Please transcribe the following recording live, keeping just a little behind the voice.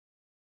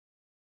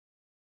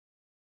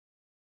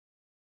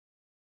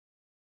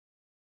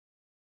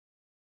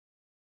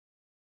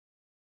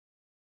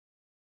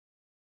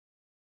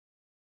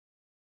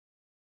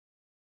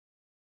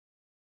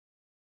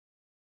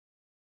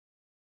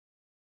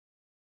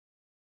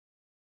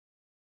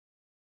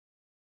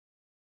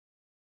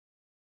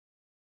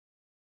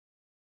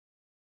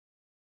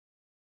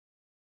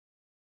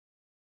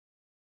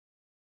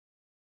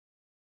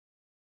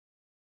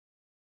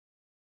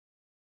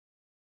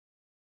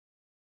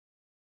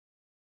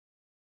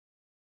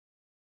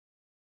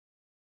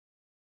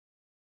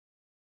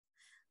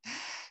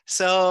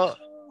So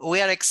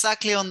we are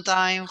exactly on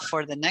time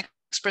for the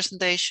next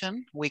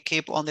presentation. We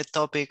keep on the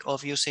topic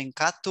of using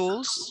CAD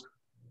tools.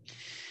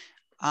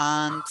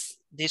 And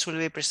this will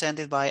be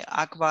presented by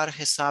Akbar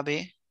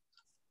Hesabi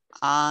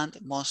and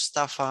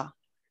Mostafa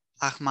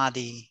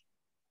Ahmadi.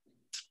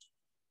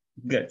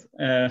 Good.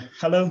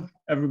 Hello,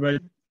 everybody.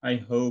 I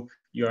hope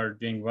you are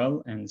doing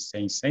well and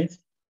staying safe.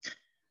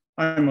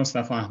 I'm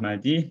Mostafa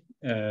Ahmadi.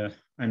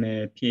 I'm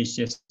a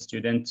PhD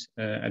student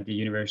at the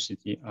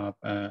University of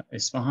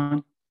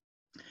Isfahan.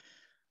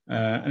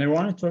 And I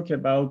want to talk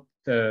about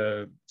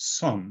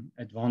some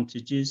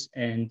advantages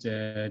and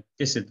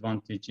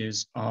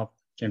disadvantages of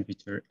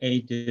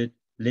computer-aided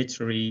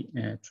literary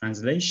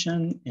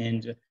translation.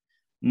 And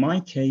my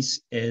case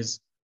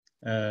is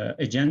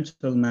a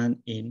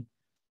gentleman in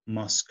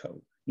Moscow.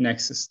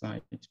 Next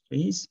slide,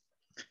 please.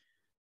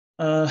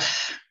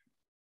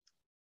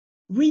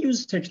 We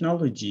use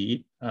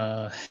technology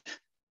to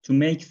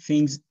make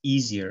things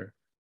easier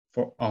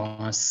for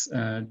us,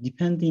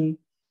 depending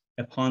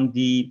upon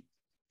the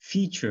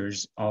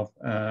features of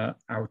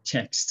our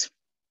text.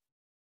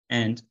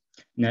 And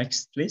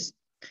next, please.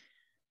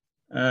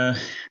 And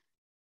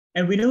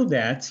we know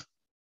that,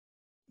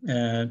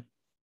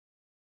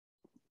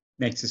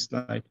 next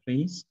slide,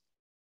 please.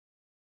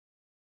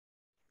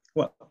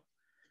 Well,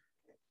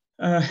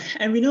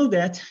 and we know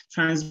that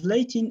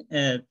translating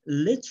a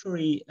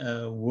literary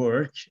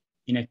work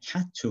in a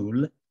CAD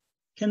tool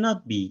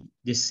cannot be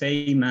the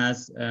same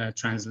as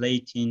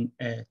translating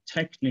a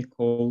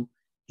technical,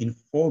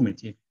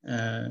 informative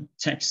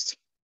text.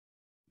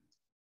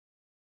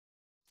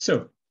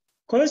 So,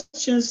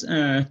 questions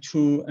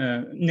to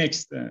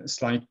next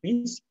slide,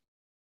 please.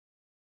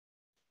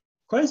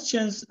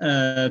 Questions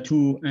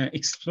to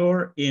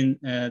explore in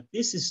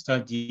this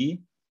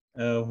study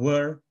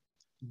were: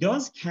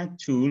 does CAD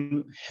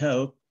tool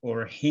help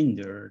or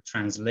hinder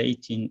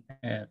translating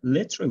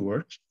literary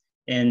work?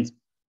 And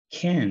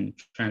can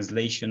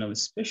translation of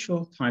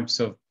special types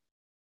of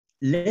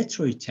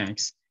literary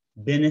text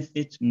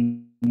benefit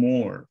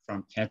more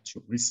from CAD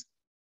tools?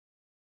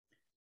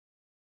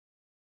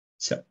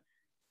 So,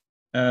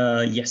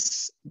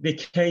 yes, the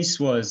case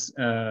was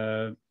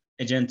A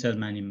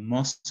Gentleman in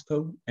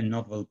Moscow, a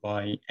novel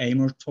by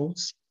Amor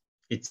Tolls.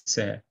 It's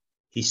a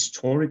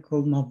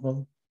historical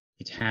novel.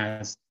 It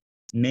has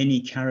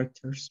many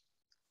characters.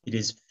 It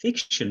is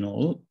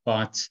fictional,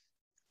 but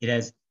it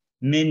has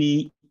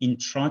many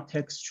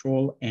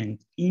intratextual and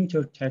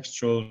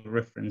intertextual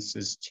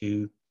references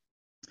to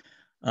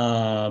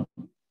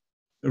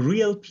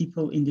real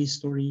people in the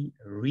story,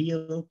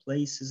 real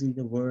places in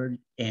the world,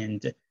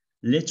 and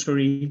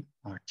literary,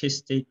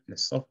 artistic,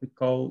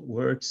 philosophical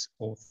works,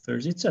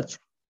 authors, etc.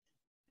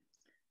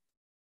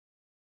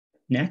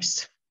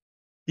 Next,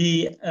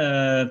 the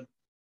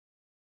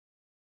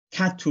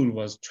CAD tool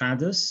was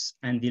Trados,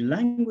 and the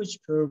language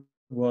curve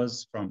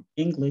was from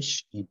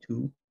English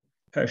into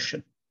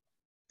Persian.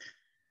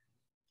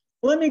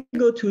 Let me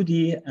go to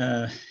the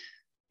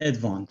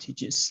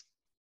advantages.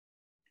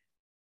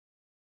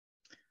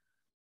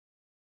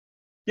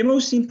 The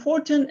most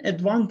important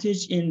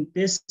advantage in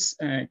this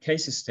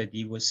case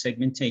study was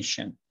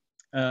segmentation.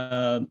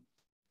 It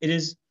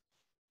is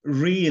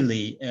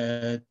really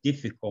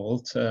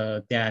difficult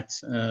that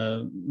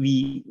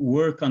we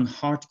work on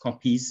hard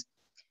copies.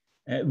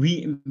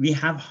 We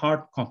have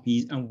hard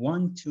copies and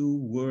want to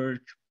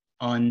work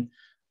on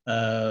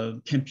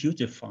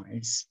computer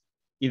files.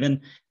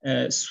 Even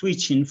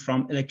switching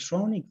from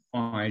electronic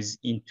files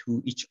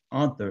into each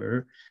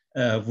other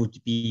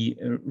would be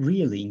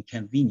really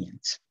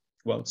inconvenient.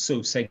 Well,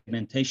 so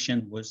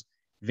segmentation was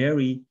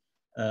very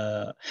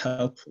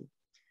helpful.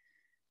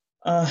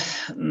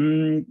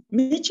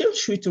 Mitchell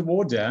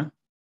Schutterwater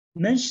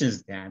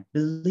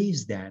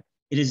believes that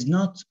it is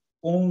not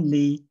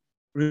only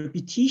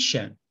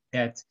repetition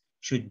that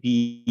should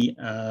be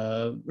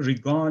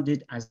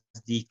regarded as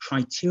the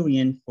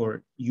criterion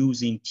for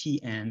using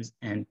TMs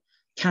and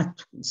CAD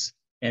tools.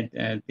 And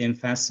the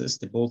emphasis,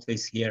 the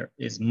boldface here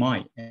is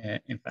my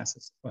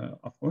emphasis,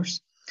 of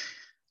course.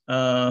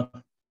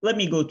 Let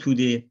me go to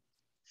the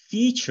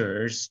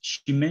features.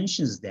 She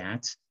mentions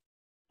that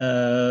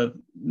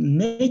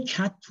make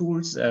CAD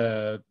tools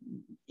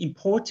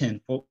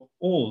important for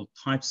all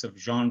types of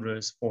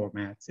genres,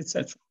 formats,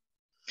 etc.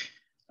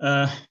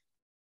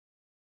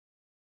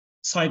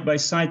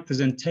 Side-by-side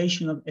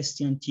presentation of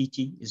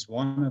STMTT is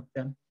one of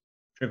them.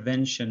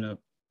 Prevention of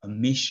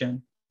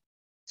omission,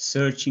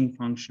 searching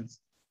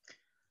functions.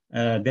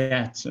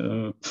 That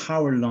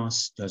power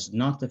loss does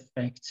not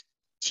affect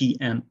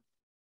TM.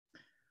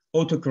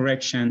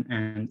 Autocorrection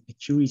and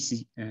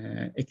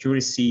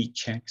accuracy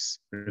checks,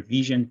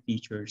 revision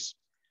features,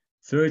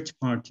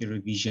 third-party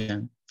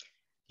revision,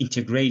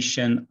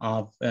 integration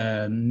of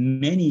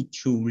many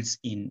tools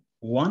in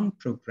one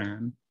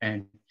program,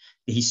 and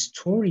the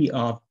history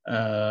of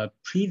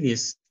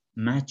previous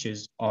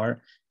matches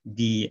are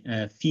the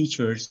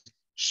features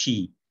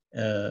she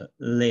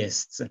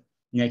lists.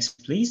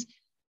 Next, please.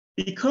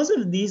 Because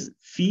of these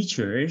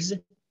features,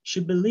 She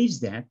believes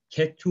that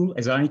cat tool,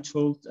 as I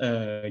told,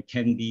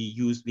 can be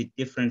used with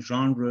different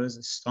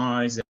genres,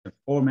 styles, and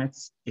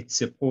formats. It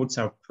supports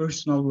our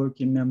personal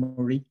working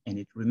memory, and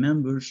it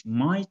remembers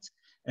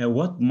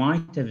what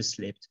might have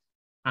slipped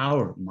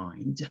our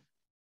mind.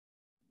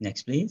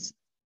 Next, please.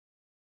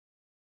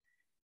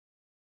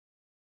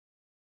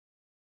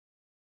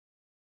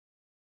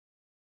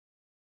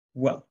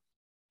 Well,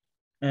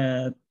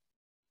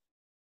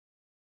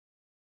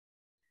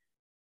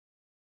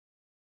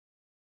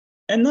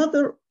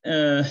 another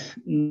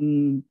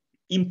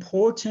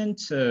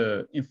important,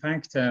 in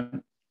fact,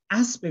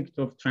 aspect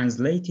of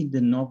translating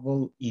the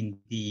novel in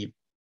the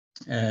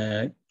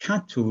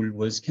cat tool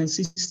was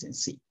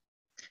consistency.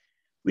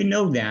 We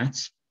know that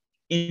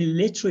in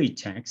literary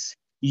texts,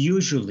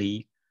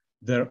 usually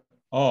there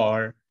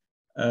are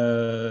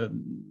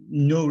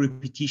no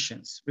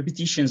repetitions.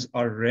 Repetitions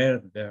are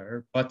rare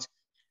there, but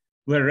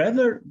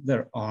wherever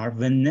there are,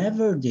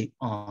 whenever they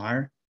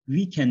are,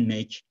 we can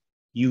make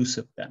use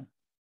of them.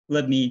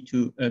 Let me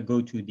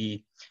go to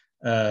the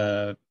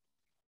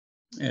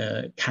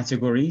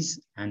categories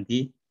and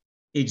the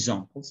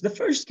examples. The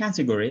first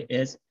category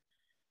is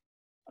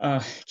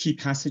key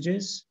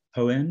passages,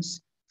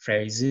 poems,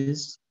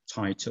 phrases,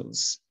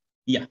 titles.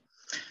 Yeah.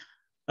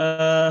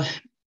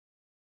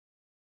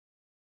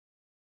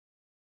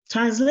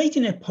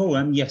 Translating a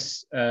poem,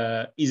 yes,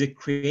 is a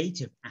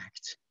creative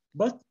act.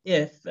 But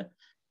if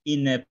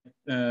in a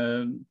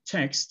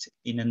text,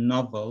 in a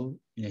novel,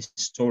 in a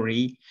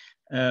story,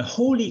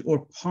 wholly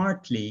or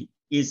partly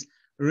is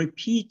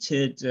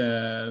repeated,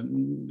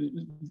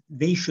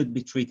 they should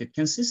be treated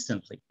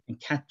consistently, and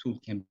cat tool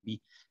can be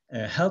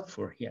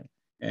helpful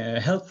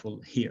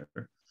here.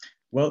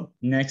 Well,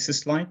 next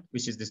slide,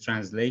 which is the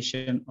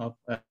translation of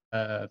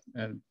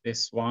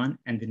this one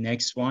and the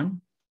next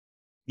one.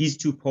 These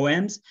two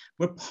poems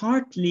were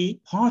part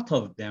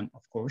of them,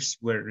 of course,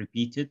 were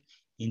repeated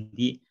in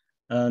the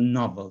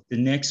novel. The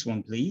next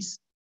one, please,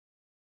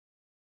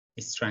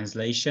 is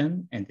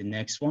translation, and the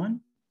next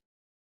one.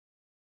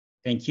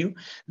 Thank you.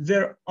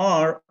 There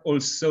are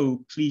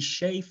also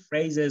cliche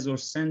phrases or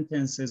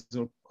sentences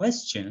or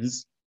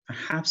questions.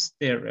 Perhaps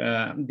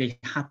they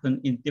happen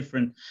in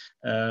different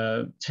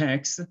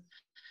texts.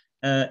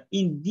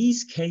 In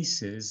these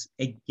cases,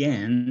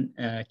 again,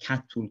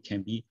 cat tool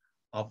can be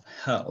of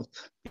help.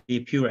 They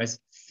appear as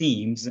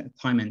themes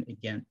time and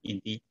again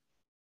in the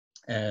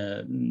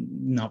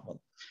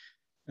novel.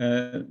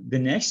 The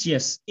next,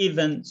 yes,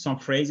 even some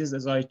phrases,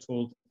 as I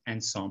told,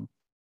 and some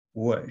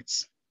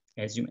words,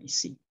 as you may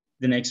see.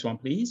 The next one,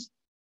 please.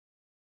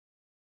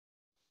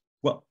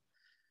 Well,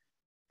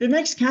 the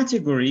next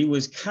category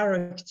was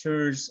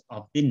characters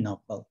of the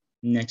novel.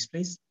 Next,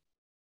 please.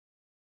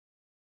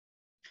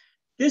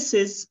 This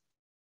is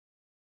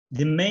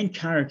the main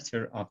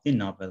character of the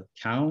novel,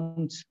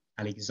 Count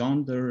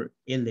Alexander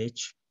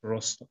Ilyich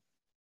Rostov.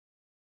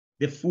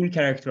 The full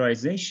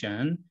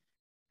characterization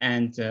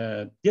and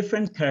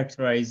different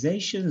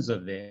characterizations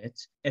of it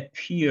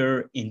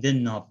appear in the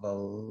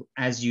novel,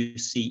 as you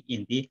see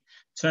in the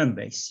term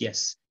base.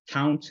 Yes,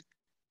 Count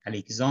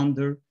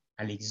Alexander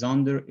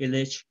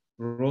Ilyich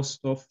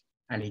Rostov,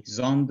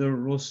 Alexander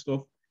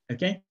Rostov,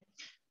 okay?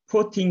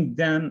 Putting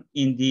them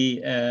in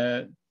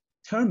the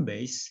term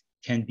base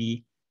can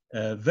be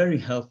very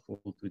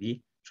helpful to the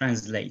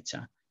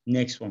translator.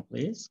 Next one,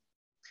 please.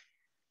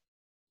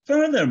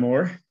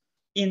 Furthermore,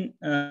 in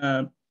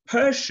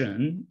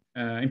Persian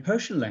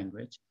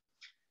language,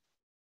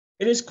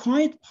 it is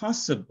quite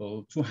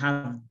possible to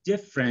have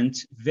different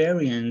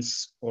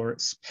variants or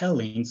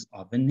spellings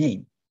of a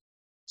name.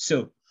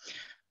 So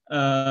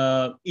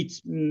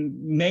it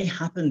may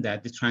happen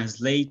that the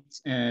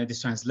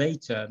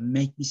translator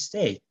make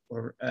mistake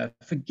or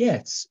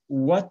forgets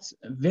what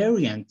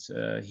variant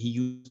he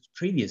used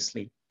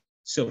previously.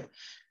 So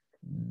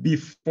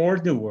before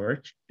the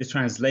work, the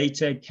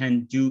translator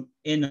can do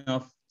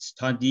enough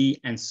study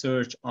and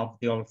search of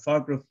the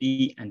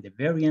orthography and the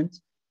variant,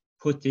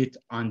 put it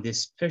on the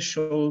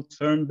special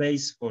term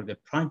base for the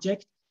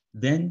project,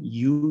 then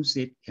use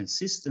it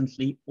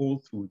consistently all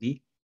through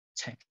the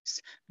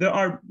text. There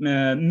are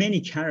many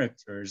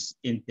characters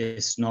in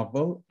this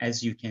novel,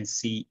 as you can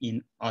see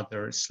in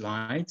other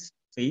slides,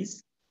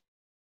 please.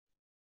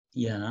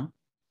 Yeah,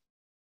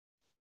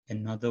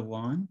 another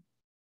one.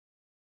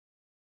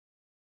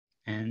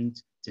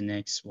 And the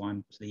next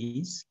one,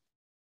 please.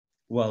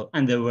 Well,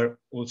 and there were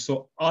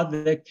also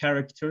other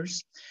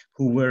characters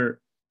who were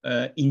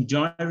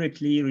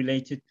indirectly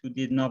related to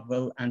the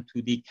novel and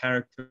to the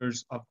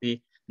characters of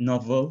the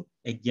novel.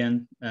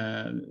 Again,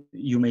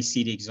 you may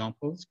see the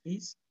examples,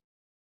 please.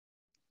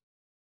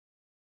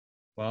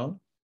 Well,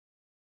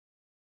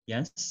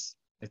 yes,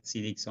 let's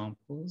see the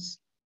examples.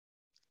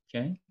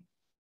 Okay.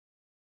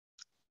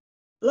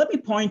 Let me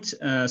point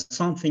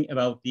something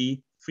about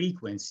the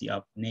frequency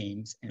of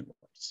names and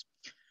words.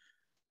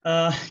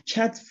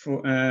 Cat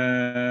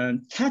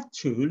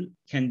tool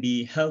can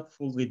be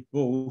helpful with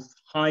both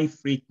high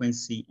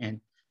frequency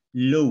and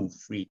low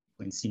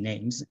frequency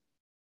names.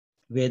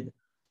 With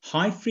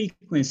high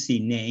frequency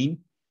name,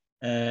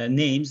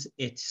 names,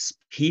 it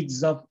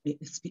speeds up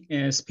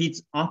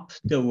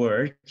the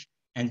work,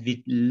 and with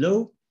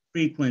low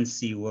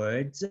frequency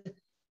words,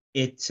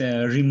 it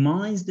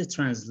reminds the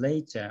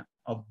translator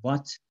of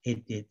what he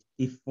did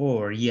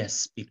before.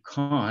 Yes,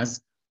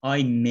 because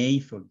I may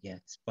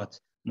forget, but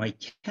my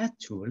cat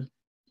tool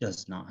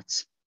does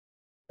not.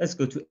 Let's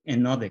go to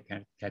another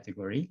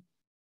category.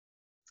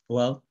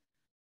 Well,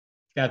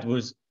 that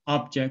was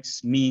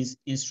objects, means,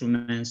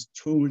 instruments,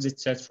 tools,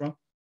 etc.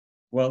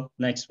 Well,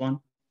 next one.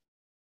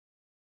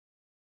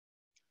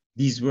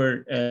 These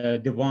were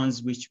the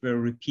ones which were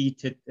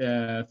repeated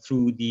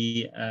through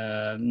the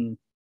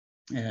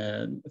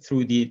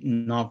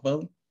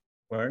novel.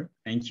 Were,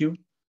 thank you.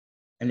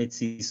 And let's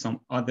see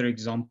some other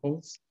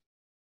examples.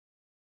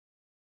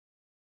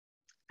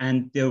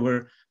 And there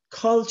were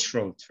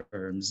cultural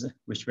terms,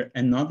 which were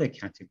another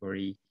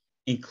category,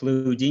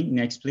 including,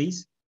 next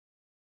please,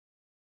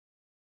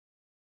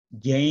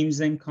 games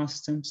and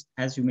customs,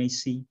 as you may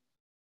see.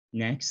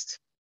 Next.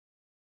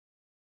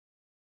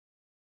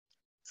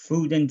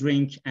 Food and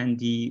drink and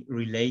the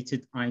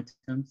related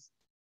items.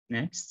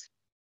 Next.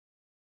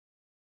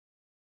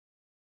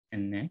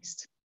 And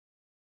next.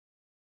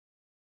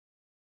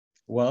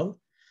 Well,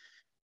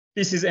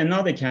 this is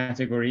another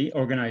category,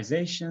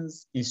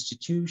 organizations,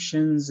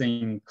 institutions,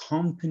 and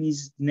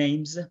companies'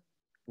 names.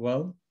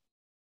 Well,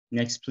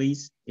 next,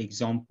 please,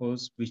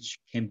 examples which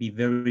can be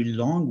very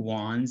long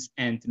ones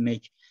and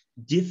make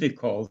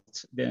difficult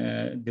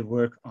the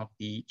work of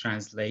the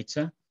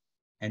translator.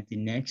 And the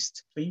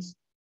next, please.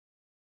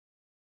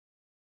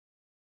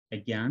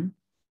 Again.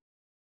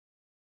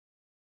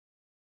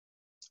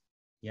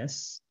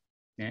 Yes,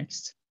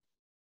 next.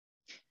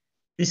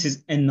 This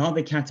is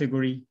another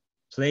category,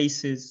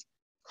 places,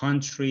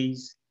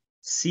 countries,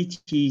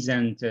 cities,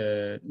 and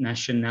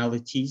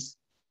nationalities.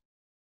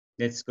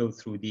 Let's go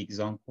through the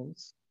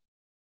examples.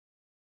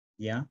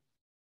 Yeah.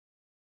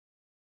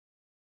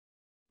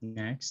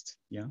 Next,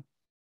 yeah.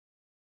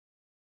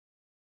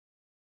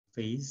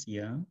 Please,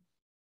 yeah.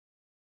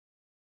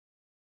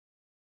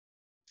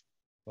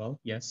 Well,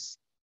 yes.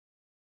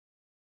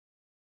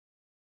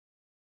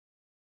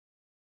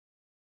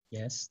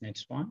 Yes,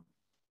 next one.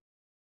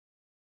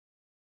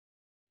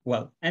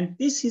 Well, and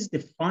this is the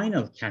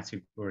final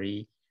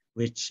category,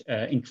 which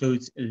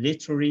includes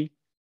literary,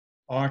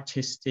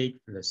 artistic,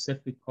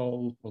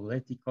 philosophical,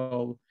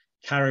 political,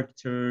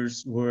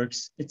 characters,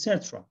 works,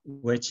 etc.,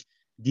 which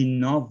the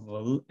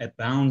novel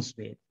abounds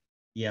with.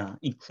 Yeah,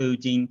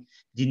 including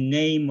the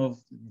name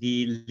of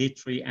the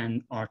literary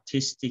and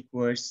artistic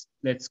works.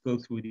 Let's go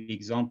through the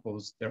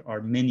examples. There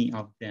are many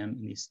of them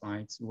in the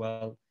slides.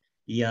 Well,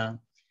 yeah,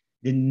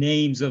 the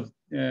names of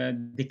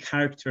the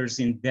characters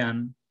in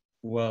them.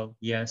 Well,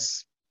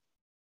 yes.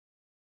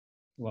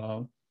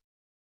 Well,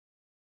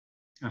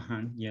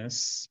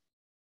 yes.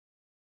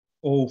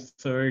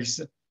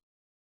 Authors,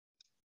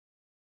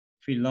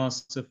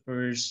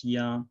 philosophers,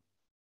 yeah.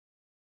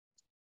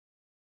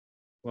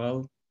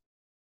 Well,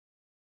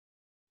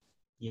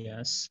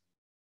 yes.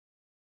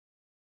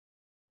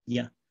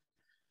 Yeah.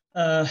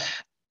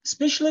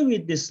 Especially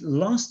with this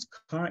last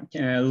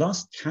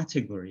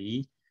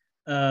category,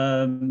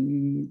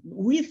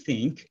 we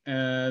think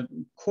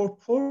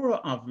corpora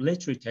of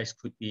literary text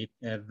could be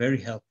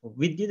very helpful.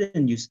 We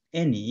didn't use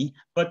any,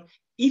 but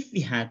if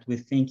we had, we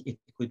think it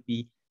could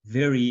be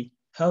very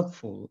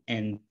helpful.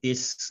 And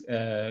this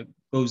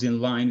goes in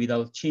line with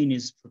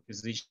Alcini's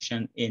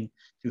proposition in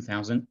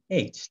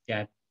 2008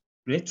 that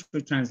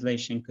literary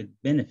translation could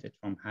benefit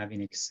from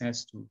having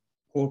access to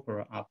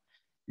corpora of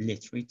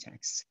literary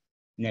text.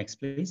 Next,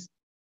 please.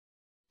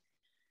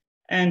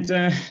 And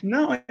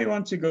now I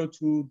want to go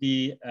to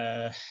the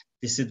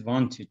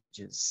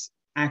disadvantages.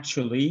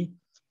 Actually,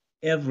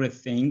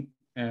 everything,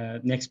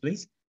 next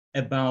please,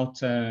 about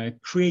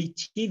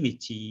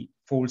creativity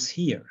falls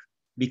here,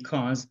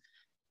 because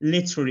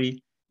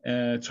literary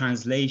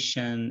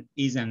translation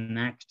is an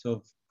act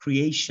of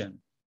creation,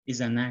 is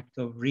an act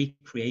of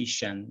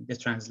recreation. The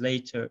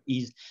translator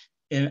is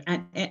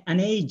an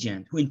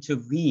agent who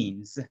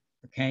intervenes,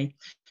 okay?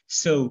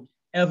 So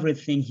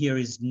everything here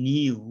is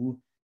new,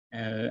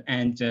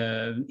 and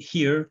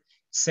here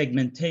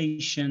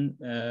segmentation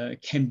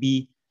can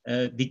be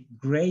the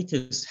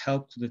greatest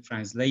help to the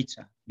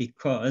translator,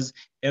 because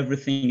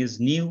everything is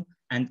new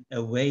and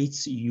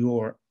awaits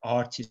your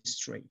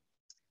artistry.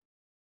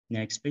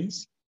 Next,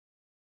 please.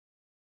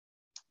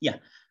 Yeah,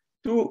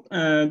 to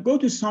go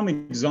to some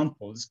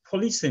examples,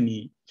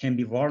 polysemy can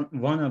be one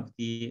of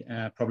the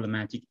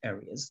problematic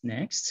areas.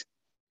 Next.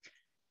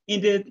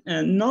 In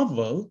the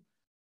novel,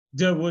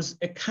 there was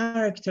a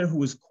character who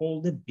was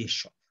called a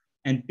bishop,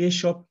 and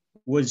bishop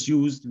was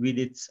used with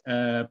its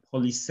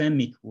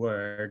polysemic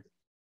word,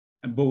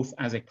 both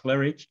as a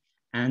cleric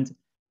and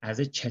as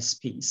a chess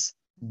piece.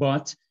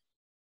 But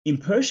in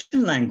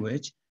Persian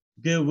language,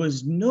 there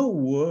was no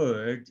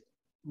word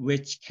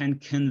which can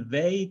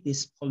convey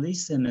this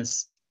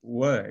polysemous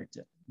word,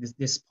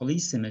 this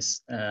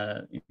polysemous,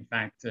 in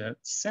fact,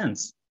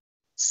 sense.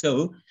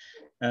 So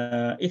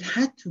it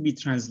had to be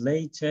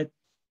translated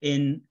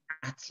in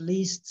at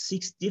least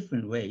 6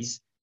 different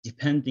ways,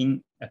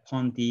 depending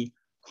upon the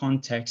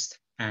context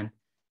and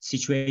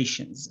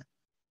situations.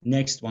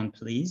 Next one,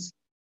 please.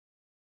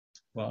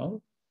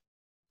 Well,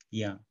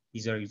 yeah,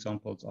 these are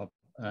examples of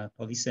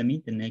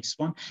polysemy. The next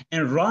one.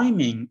 And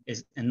rhyming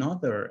is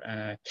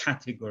another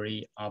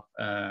category of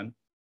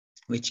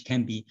which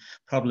can be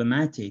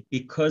problematic,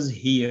 because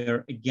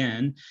here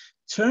again,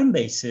 term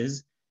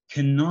bases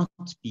cannot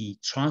be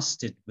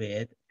trusted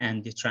with,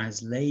 and the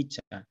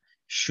translator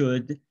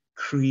should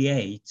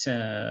create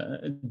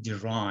the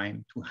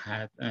rhyme to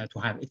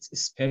have its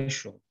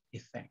special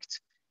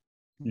effect.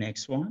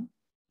 Next one.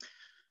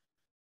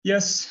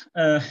 Yes,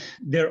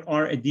 there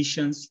are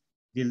additions,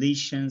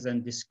 deletions,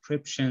 and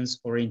descriptions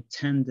for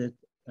intended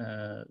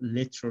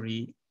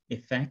literary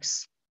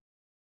effects.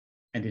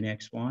 And the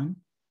next one.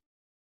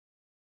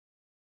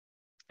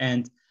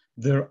 And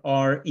there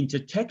are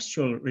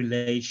intertextual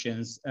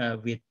relations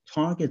with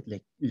target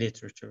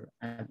literature,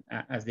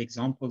 as the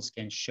examples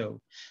can show.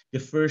 The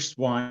first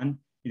one,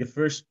 the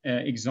first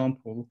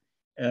example,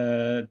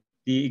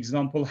 the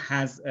example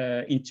has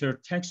an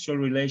intertextual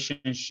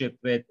relationship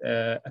with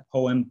a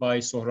poem by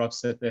Sohrab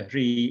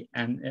Sepehri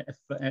and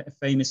a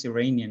famous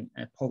Iranian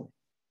poet.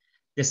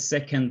 The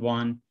second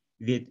one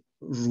with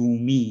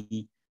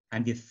Rumi,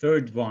 and the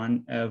third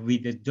one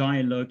with a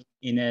dialogue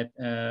in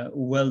a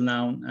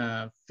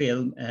well-known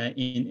film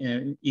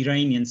in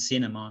Iranian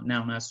cinema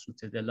known as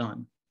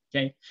Sutadalan.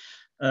 Okay,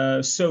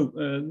 so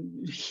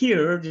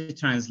here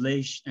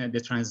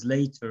the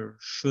translator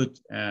should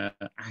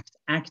act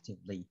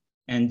actively,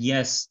 and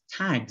yes,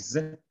 tags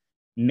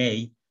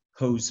may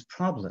pose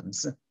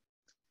problems.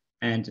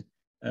 And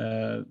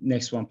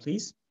next one,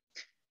 please.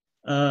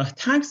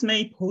 Tags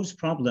may pose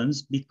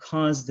problems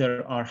because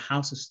there are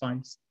house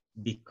styles,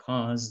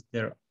 because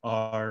there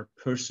are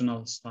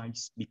personal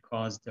styles,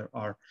 because there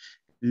are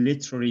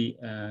literary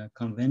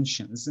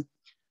conventions.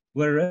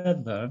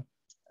 Wherever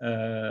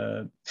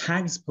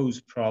tags pose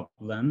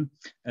problem,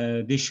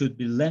 they should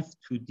be left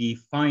to the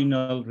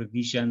final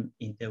revision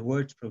in the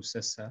word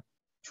processor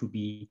to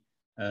be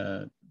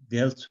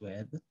dealt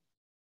with.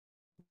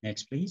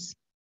 Next, please.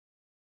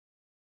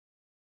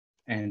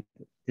 And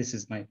this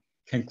is my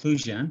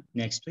conclusion.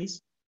 Next,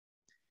 please.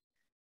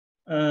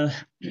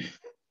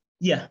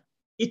 Yeah,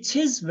 it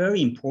is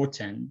very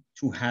important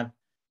to have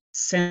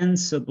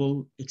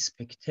sensible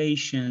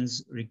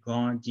expectations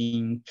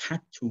regarding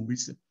CAT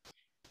tools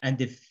and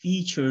the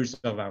features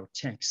of our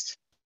text.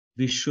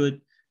 We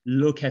should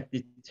look at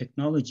the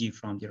technology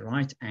from the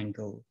right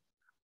angle.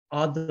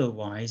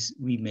 Otherwise,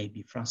 we may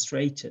be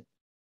frustrated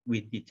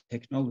with the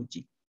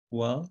technology.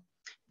 Well,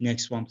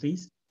 next one,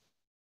 please.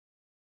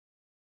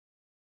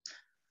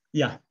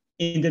 Yeah,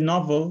 in the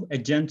novel, A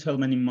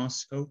Gentleman in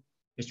Moscow,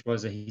 which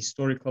was a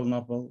historical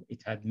novel,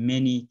 it had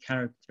many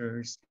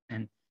characters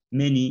and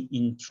many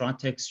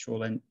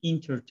intratextual and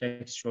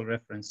intertextual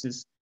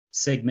references.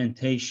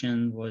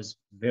 Segmentation was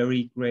a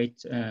very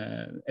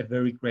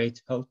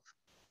great help,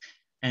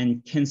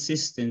 and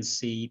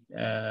consistency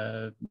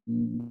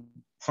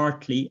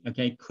partly,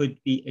 okay, could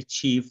be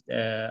achieved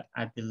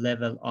at the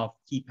level of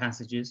key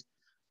passages,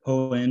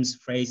 poems,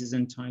 phrases,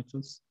 and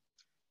titles,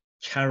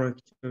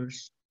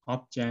 characters,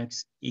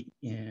 objects,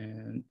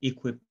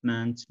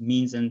 equipment,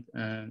 means, and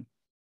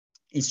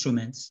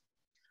instruments,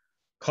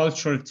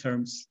 cultural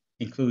terms,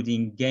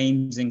 including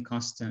games and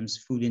customs,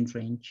 food and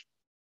drink,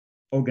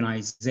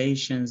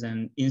 organizations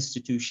and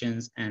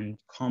institutions and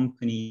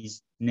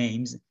companies'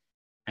 names,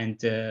 and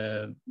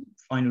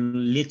finally,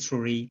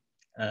 literary,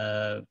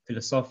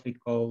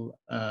 philosophical,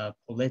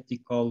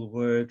 political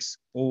works,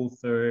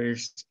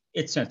 authors,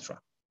 etc.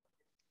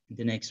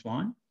 The next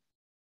one.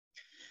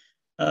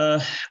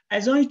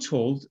 As I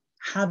told,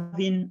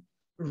 having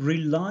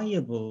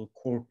reliable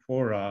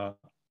corpora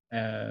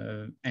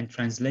and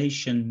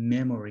translation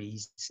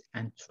memories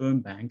and term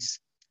banks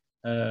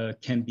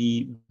can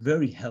be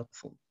very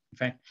helpful. In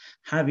fact,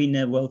 having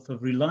a wealth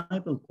of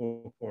reliable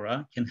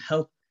corpora can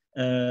help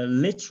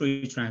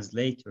literary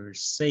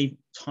translators save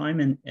time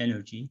and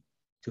energy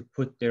to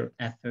put their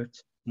effort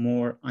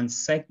more on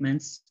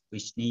segments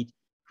which need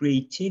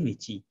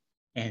creativity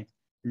and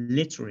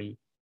literary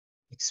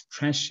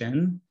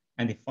expression.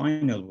 And the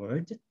final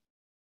word,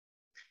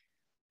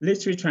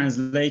 literary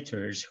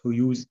translators who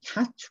use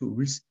CAT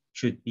tools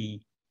should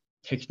be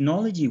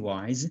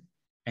technology-wise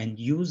and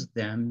use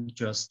them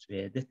just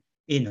with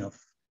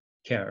enough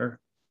care.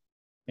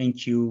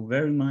 Thank you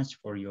very much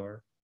for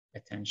your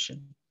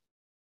attention.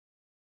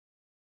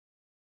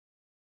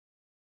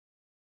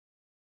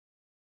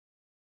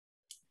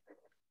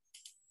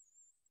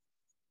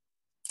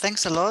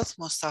 Thanks a lot,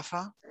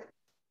 Mostafa.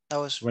 That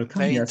was Welcome.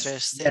 very Yes.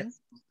 interesting. Yes.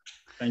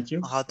 Thank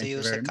you. How to Thank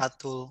use a CAT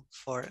tool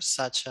for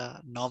such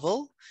a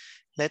novel.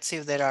 Let's see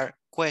if there are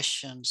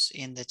questions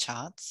in the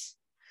chats.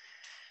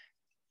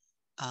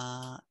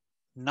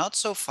 Not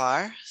so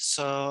far.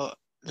 So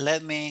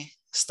let me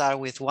start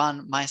with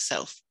one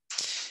myself.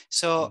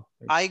 So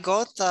I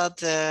got that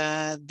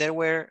there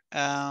were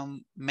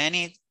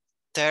many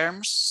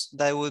terms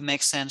that would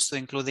make sense to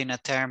include in a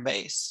term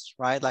base,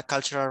 right? Like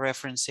cultural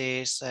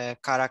references,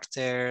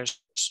 characters,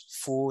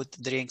 food,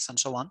 drinks, and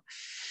so on.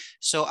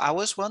 So I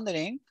was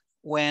wondering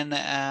when,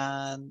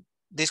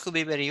 this could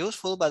be very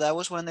useful, but I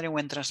was wondering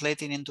when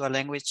translating into a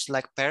language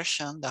like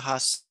Persian that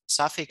has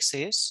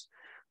suffixes,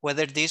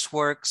 whether this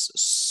works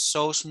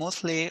so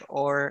smoothly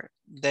or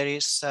there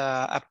is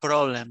a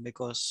problem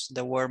because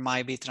the word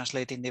might be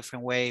translated in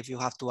different way if you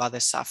have to add a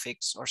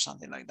suffix or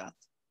something like that.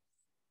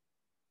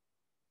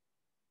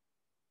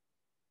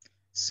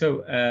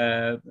 So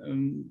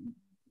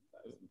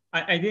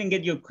I didn't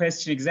get your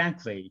question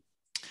exactly.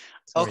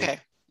 Sorry. Okay,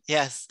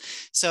 yes.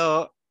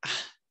 So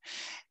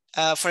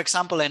for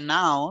example, a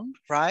noun,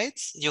 right?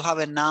 You have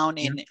a noun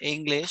in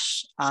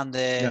English and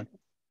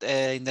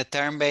in the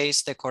term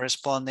base, the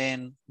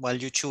corresponding, well,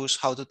 you choose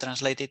how to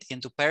translate it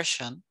into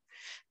Persian.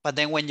 But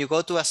then when you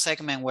go to a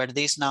segment where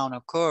this noun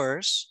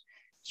occurs,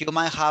 you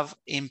might have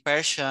in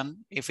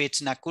Persian, if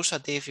it's an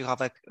accusative,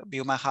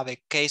 you might have a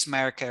case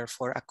marker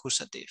for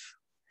accusative.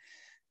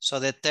 So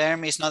the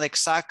term is not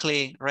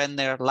exactly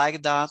rendered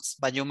like that,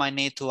 but you might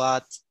need to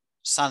add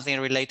something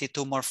related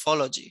to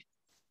morphology.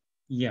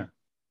 Yeah.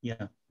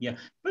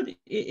 But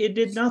it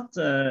did not,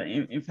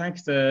 in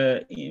fact,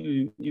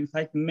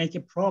 make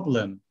a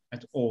problem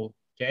at all.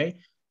 Okay.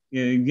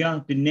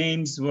 Yeah, the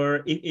names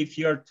were. If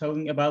you're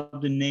talking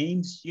about the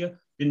names, yeah,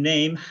 the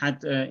name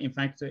had, in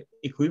fact,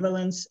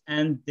 equivalence,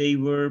 and they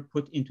were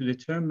put into the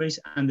term base,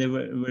 and they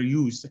were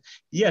used.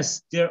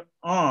 Yes, there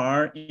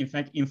are, in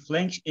fact,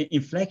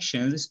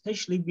 inflections,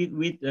 especially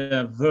with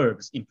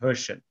verbs in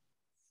Persian.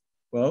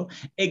 Well,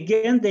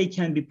 again, they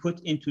can be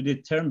put into the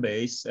term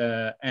base,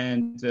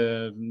 and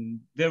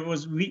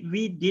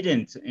we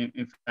didn't,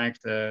 in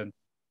fact,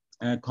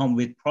 come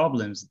with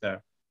problems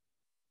there.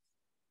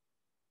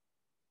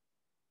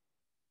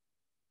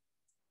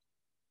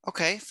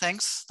 Okay,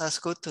 thanks. That's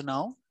good to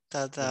know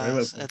that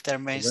a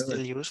term is still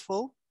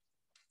useful.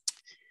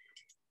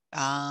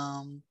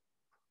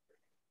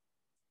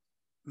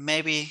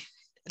 Maybe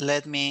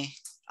let me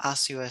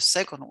ask you a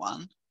second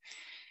one.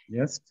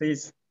 Yes,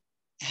 please.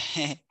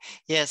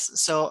 Yes,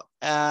 so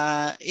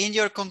in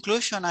your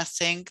conclusion, I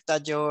think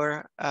that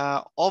your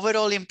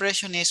overall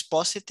impression is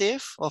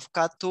positive of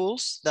CAD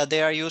tools, that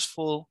they are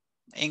useful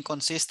in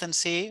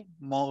consistency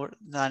more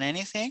than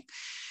anything.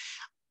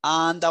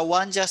 And that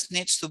one just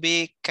needs to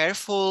be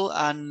careful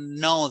and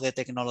know the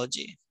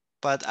technology.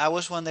 But I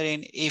was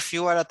wondering if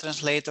you are a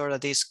translator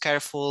that is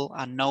careful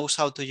and knows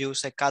how to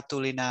use a CAD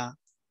tool in a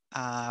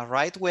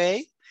right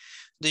way,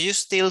 do you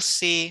still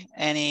see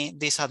any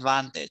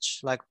disadvantage?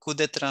 Like, could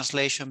the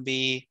translation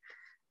be,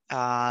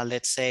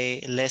 let's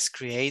say, less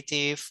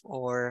creative,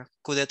 or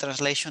could the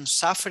translation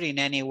suffer in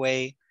any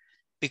way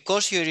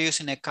because you're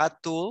using a CAD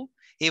tool,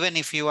 even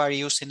if you are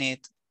using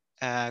it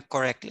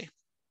correctly?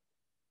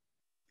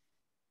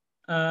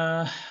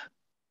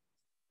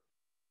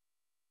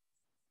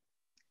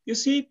 You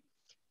see,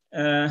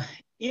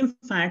 in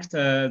fact,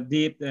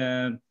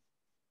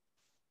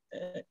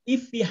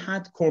 if we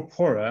had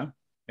corpora,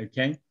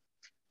 okay,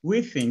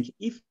 we think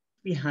if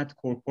we had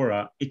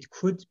corpora, it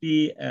could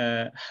be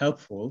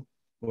helpful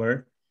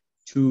or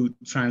to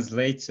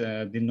translate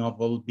the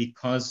novel,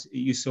 because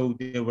you saw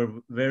there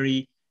were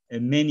very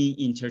many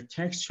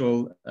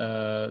intertextual,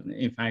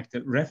 in fact,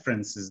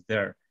 references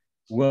there.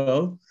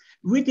 Well,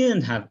 we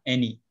didn't have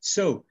any,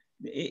 so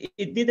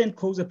it didn't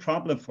cause a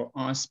problem for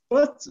us,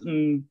 but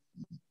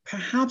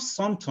perhaps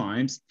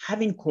sometimes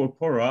having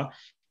corpora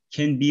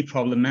can be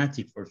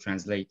problematic for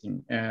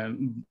translating.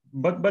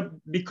 But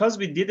because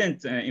we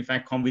didn't, in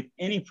fact, come with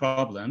any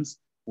problems,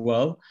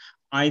 well,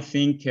 I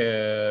think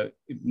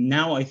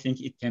now I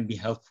think it can be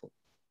helpful.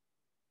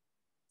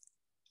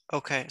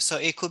 Okay, so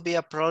it could be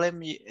a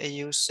problem,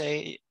 you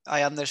say,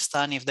 I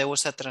understand, if there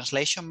was a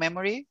translation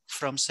memory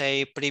from,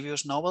 say,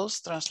 previous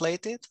novels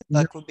translated,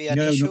 that could be an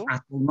issue? No,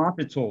 not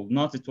at all,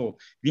 not at all.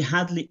 We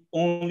had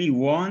only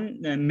one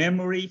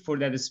memory for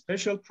that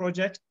special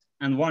project,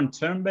 and one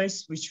term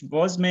base which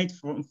was made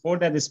for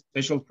that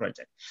special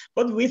project.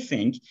 But we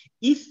think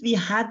if we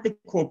had the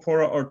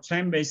corpora or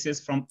term bases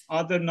from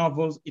other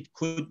novels, it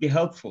could be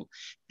helpful,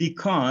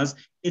 because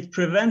it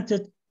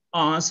prevented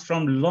us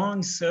from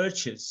long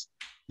searches.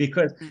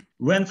 Because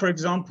when, for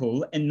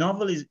example, a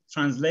novel is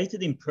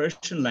translated in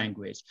Persian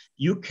language,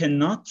 you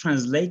cannot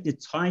translate the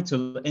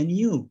title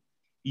anew.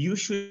 You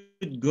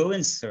should go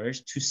and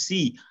search to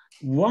see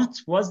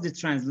what was the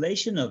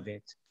translation of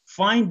it.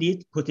 Find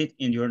it, put it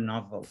in your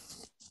novel.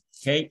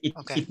 Okay,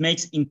 it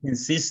makes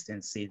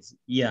inconsistencies.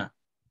 Yeah.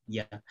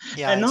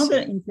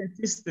 Another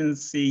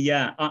inconsistency,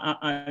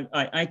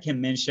 I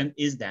can mention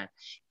is that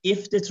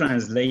if the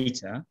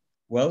translator,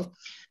 well,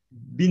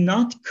 be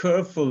not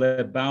careful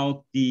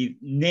about the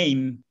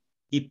name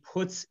he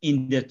puts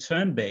in the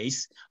term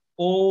base,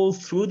 all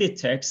through the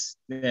text,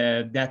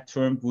 that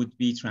term would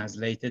be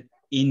translated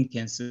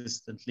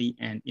inconsistently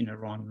and in a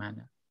wrong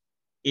manner.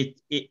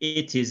 It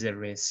is a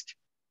risk,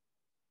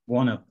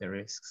 one of the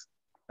risks,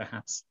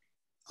 perhaps.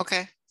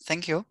 Okay,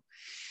 thank you.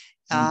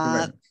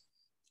 I'll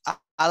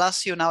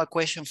ask you now a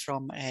question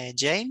from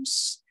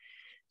James.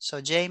 So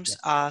James Yes.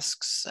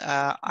 asks,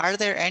 are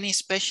there any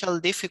special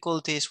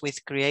difficulties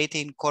with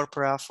creating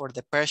corpora for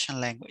the Persian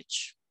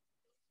language?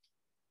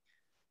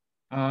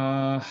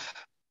 I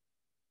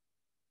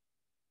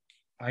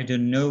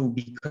don't know,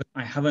 because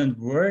I haven't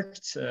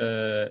worked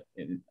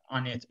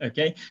on it,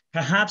 okay?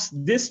 Perhaps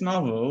this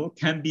novel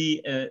can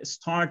be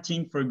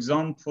starting, for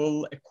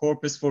example, a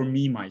corpus for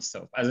me,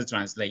 myself, as a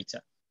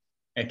translator,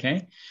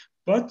 okay?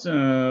 But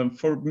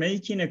for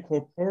making a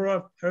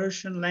corpora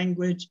Persian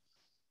language,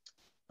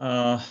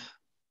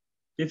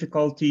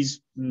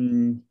 difficulties,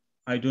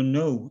 I don't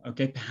know,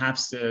 okay?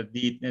 Perhaps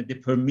the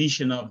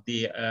permission of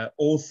the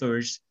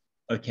authors,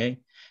 okay?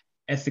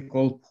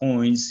 Ethical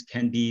points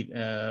can be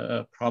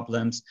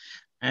problems.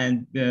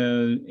 And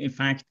in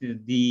fact,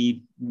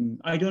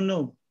 I don't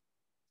know,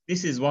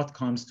 this is what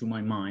comes to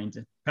my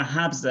mind.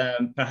 Perhaps,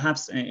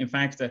 in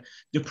fact,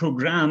 the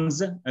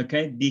programs,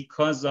 okay,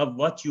 because of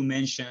what you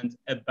mentioned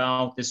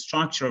about the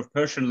structure of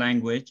Persian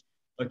language,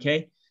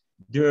 okay,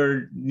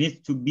 there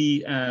needs to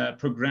be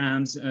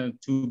programs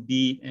to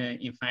be,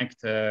 in fact,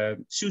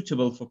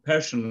 suitable for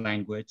Persian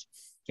language.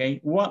 Okay,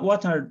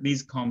 what are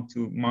these come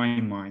to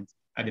my mind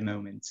at the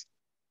moment?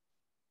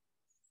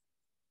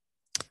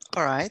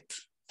 All right,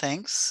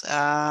 thanks.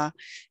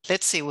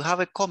 Let's see, we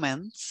have a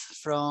comment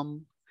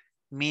from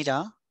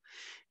Mira.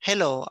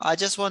 Hello, I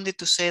just wanted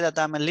to say that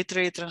I'm a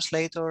literary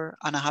translator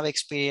and I have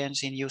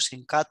experience in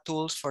using CAT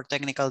tools for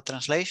technical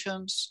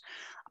translations.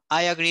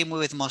 I agree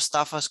with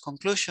Mostafa's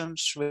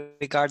conclusions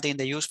regarding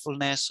the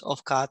usefulness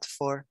of CAT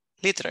for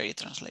literary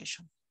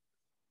translation.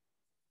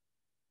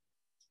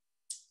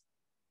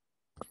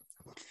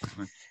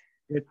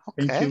 Good.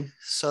 Okay, thank you.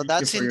 So Thank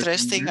that's you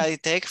interesting. I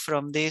take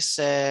from this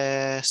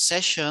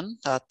session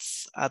that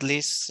at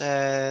least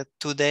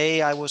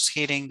today I was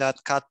hearing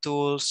that CAT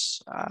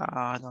tools,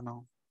 I don't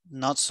know,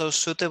 not so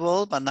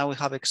suitable, but now we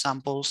have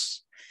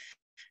examples,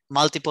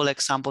 multiple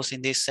examples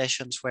in these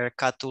sessions where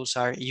CAT tools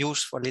are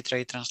used for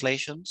literary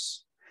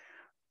translations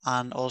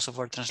and also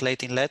for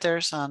translating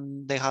letters,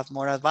 and they have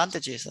more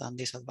advantages than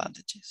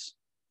disadvantages.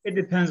 It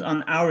depends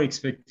on our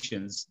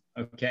expectations,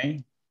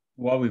 okay?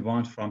 What we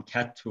want from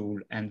CAT tool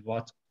and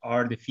what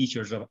are the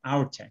features of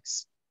our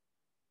text.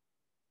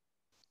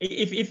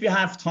 If you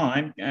have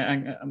time,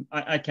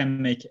 I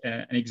can make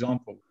an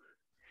example.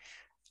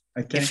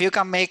 Okay. If you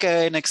can make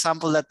an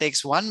example that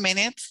takes 1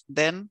 minute,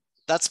 then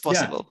that's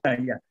possible.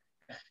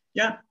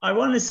 Yeah, I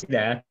want to say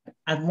that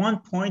at one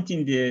point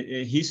in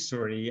the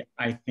history,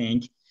 I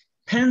think,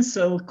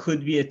 pencil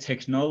could be a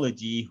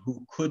technology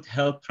who could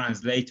help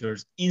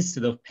translators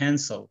instead of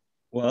pencil.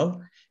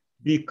 Well,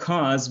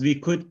 because we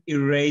could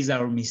erase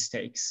our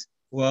mistakes.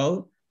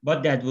 Well,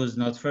 but that was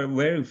not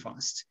very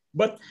fast.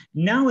 But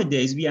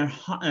nowadays we are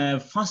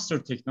faster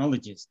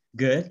technologies.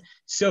 Good.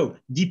 So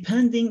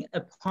depending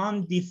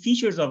upon the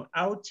features of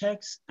our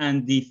text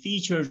and the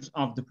features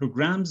of the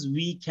programs,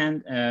 we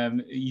can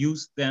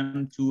use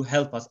them to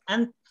help us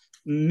and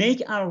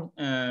make our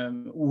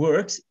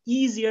works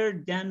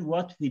easier than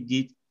what we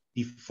did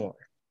before.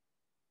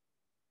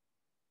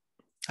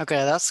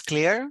 Okay, that's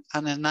clear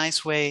and a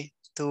nice way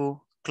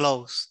to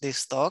close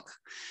this talk.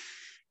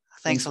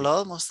 Thanks a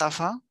lot,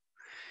 Mostafa.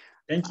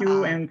 Thank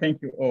you, and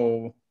thank you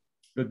all.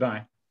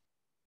 Goodbye.